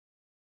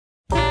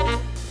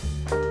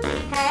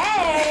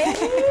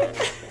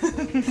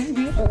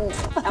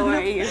How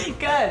are you?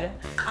 Good.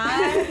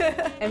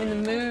 I am in the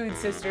mood,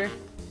 sister.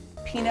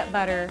 Peanut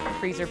butter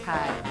freezer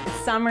pie.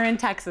 It's summer in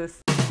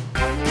Texas.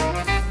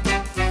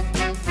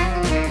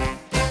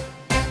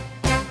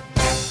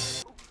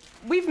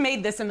 We've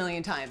made this a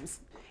million times.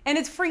 And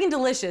it's freaking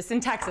delicious in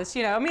Texas,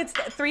 you know. I mean, it's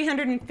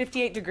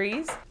 358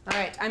 degrees. All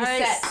right, I'm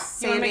set.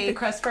 You wanna make the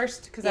crust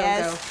first? Because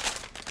that'll go.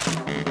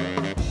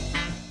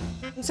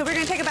 So we're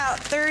gonna take about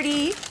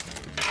 30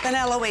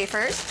 vanilla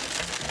wafers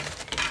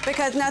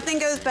because nothing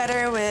goes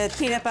better with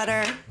peanut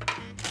butter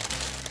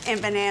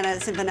and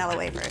bananas and vanilla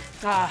wafers.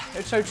 Ah,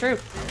 it's so true.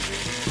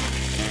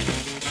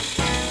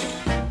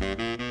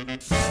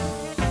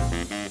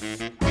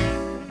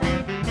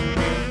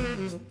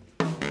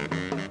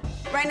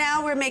 Right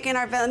now we're making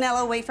our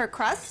vanilla wafer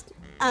crust.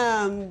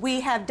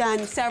 We have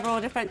done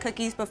several different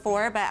cookies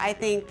before, but I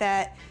think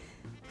that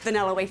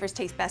vanilla wafers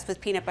taste best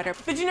with peanut butter.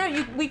 But you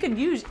know, we could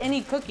use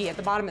any cookie at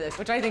the bottom of this,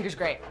 which I think is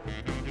great.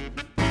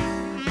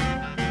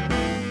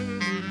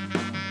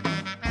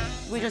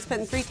 We're just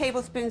putting 3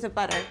 tablespoons of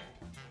butter.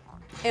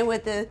 And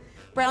with the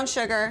brown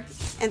sugar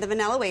and the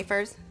vanilla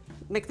wafers,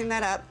 mixing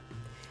that up,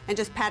 and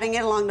just patting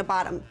it along the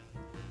bottom.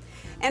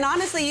 And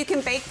honestly, you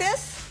can bake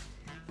this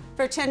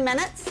for 10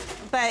 minutes,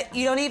 but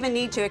you don't even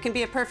need to. It can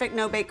be a perfect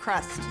no-bake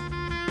crust.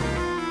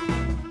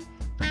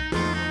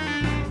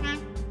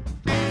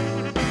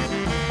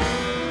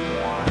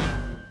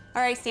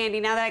 All right, Sandy,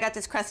 now that I got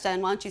this crust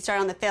done, why don't you start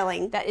on the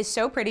filling? That is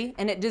so pretty,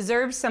 and it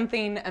deserves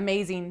something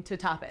amazing to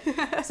top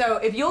it. So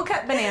if you'll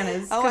cut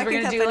bananas, because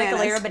we're gonna do like a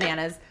layer of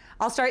bananas,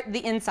 I'll start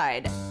the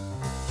inside.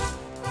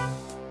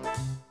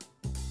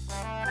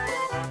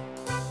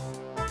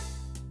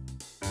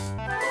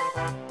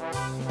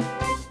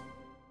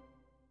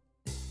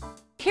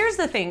 Here's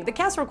the thing, the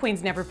casserole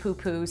queens never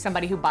poo-poo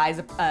somebody who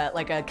buys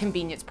like a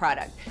convenience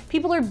product.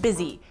 People are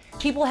busy.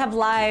 People have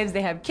lives,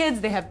 they have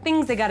kids, they have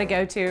things they gotta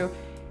go to.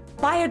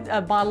 Buy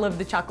a bottle of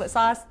the chocolate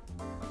sauce,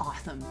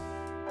 awesome.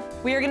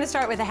 We are gonna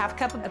start with a ½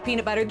 cup of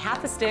peanut butter,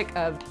 ½ a stick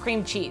of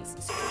cream cheese.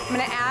 I'm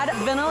gonna add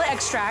vanilla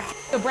extract.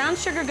 The brown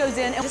sugar goes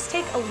in, and just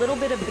take a little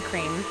bit of the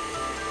cream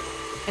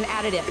and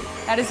add it in.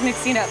 That is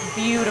mixing up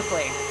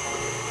beautifully.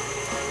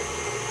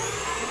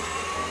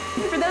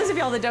 For those of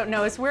y'all that don't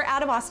know us, we're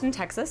out of Austin,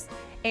 Texas,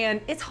 and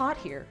it's hot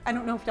here. I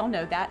don't know if y'all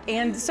know that.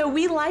 And so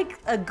we like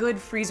a good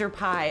freezer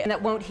pie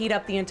that won't heat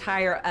up the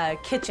entire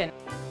kitchen.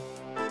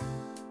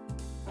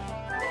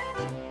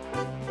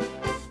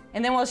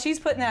 And then while she's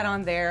putting that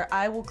on there,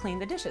 I will clean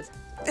the dishes.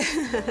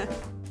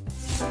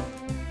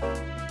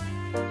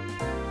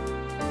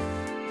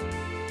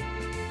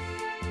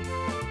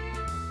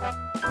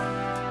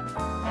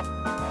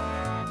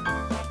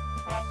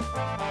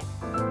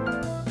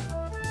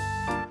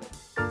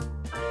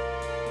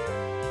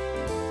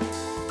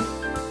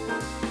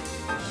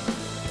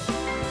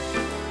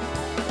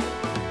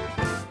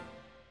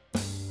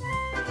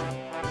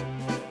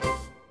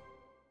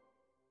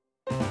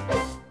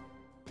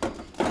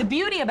 The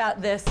beauty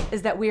about this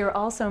is that we are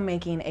also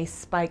making a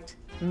spiked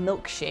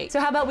milkshake. So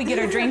how about we get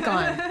our drink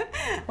on?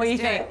 What do you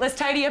think? Let's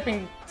tidy up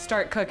and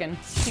start cooking.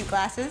 2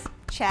 glasses,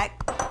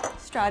 check.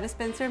 Straw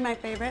dispenser, my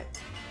favorite,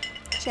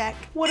 check.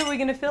 What are we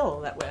gonna fill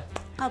that with?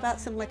 How about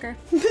some liquor?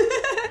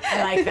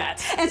 I like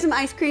that. And some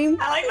ice cream.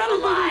 I like that a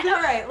lot.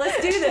 All right,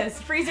 let's do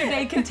this. Freezer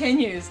day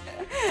continues.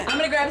 I'm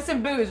gonna grab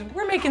some booze.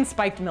 We're making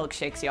spiked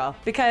milkshakes, y'all,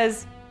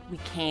 because we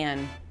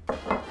can.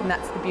 And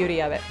that's the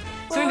beauty of it.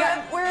 So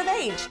we're of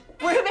age.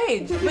 We're of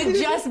age, but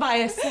just by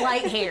a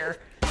slight hair.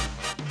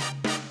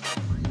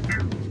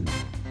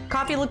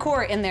 Coffee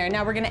liqueur in there.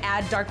 Now we're gonna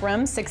add dark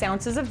rum, 6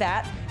 ounces of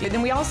that.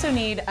 Then we also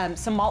need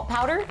some malt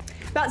powder,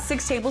 about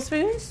 6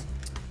 tablespoons.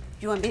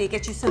 You want me to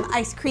get you some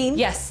ice cream?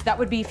 Yes, that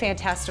would be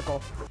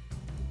fantastical.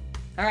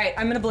 All right,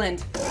 I'm gonna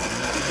blend.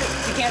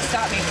 You can't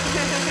stop me.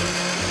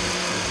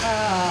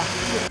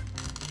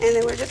 And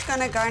then we're just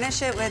gonna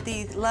garnish it with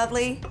these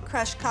lovely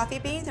crushed coffee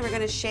beans, and we're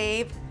gonna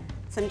shave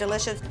some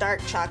delicious dark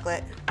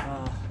chocolate.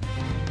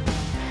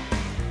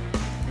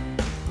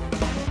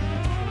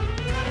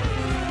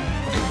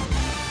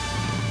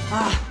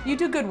 You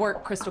do good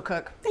work, Crystal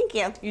Cook. Thank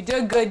you. You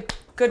do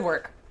good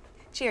work.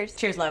 Cheers.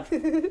 Cheers, love.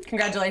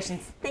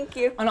 Congratulations. Thank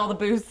you. On all the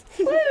booze.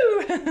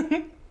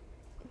 Woo!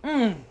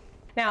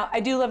 Now, I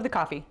do love the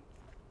coffee.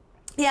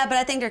 Yeah, but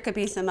I think there could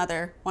be some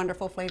other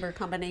wonderful flavor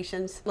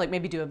combinations. Like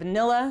maybe do a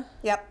vanilla.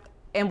 Yep.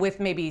 And with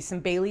maybe some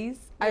Bailey's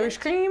Irish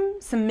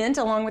cream, some mint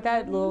along with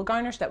that little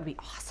garnish. That would be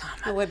awesome.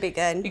 It would be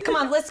good. Come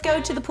on, let's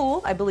go to the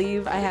pool. I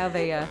believe I have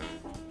a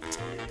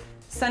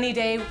sunny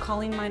day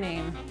calling my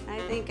name. I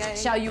think I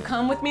Shall you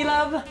come with me,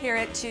 love? hear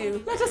it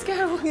too. Let us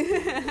go.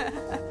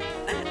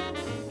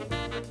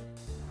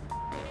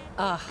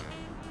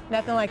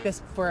 Nothing like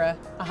this for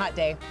a hot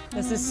day.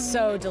 This is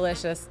so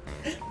delicious.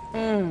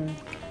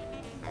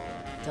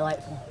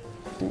 Delightful.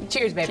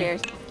 Cheers, baby.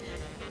 Cheers.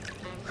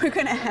 We're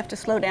gonna have to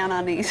slow down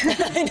on these.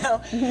 I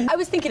know. I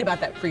was thinking about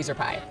that freezer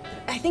pie.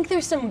 I think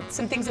there's some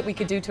things that we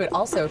could do to it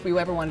also if we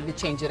ever wanted to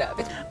change it up.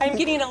 I'm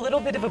getting a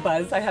little bit of a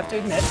buzz, I have to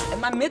admit. And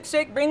my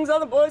milkshake brings all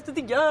the boys to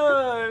the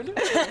yard.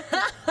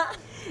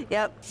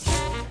 Yep.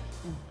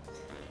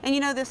 And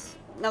you know, this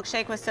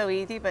milkshake was so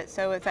easy, but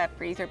so was that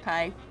freezer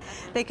pie.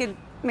 They could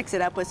mix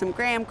it up with some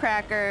graham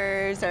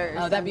crackers or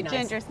that'd be some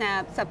nice. ginger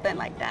snaps, something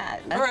like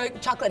that. Or a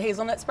chocolate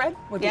hazelnut spread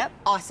would be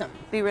awesome.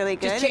 Be really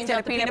good. Just change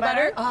out the peanut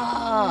butter.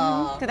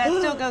 Oh. So that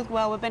still goes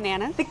well with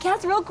bananas. The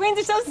casserole queens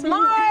are so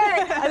smart.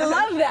 I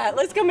love that.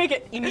 Let's go make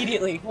it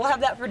immediately. We'll have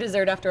that for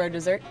dessert after our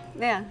dessert.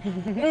 Yeah.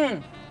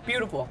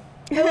 Beautiful.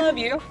 I love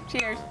you.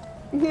 Cheers.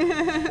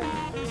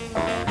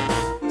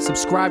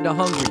 Subscribe to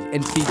Hungry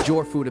and feed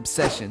your food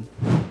obsession.